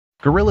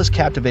Gorillas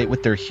captivate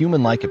with their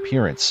human-like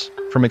appearance,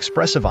 from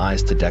expressive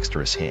eyes to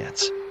dexterous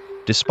hands.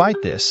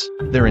 Despite this,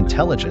 their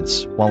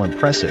intelligence, while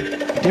impressive,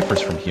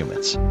 differs from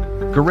humans.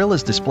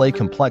 Gorillas display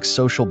complex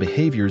social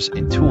behaviors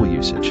and tool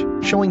usage,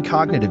 showing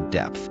cognitive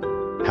depth.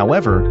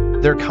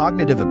 However, their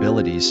cognitive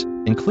abilities,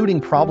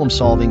 including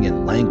problem-solving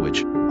and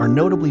language, are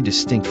notably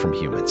distinct from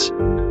humans.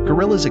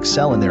 Gorillas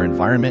excel in their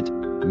environment,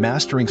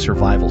 mastering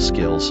survival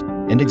skills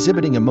and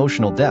exhibiting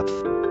emotional depth,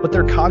 but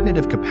their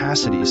cognitive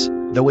capacities,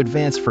 though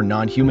advanced for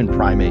non-human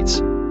primates,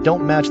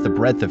 don't match the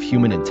breadth of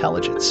human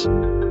intelligence.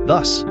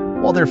 Thus,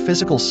 while their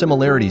physical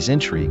similarities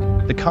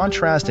intrigue, the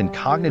contrast in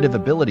cognitive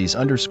abilities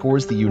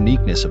underscores the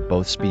uniqueness of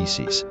both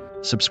species.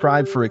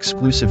 Subscribe for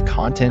exclusive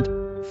content,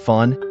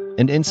 fun,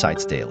 and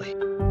insights daily.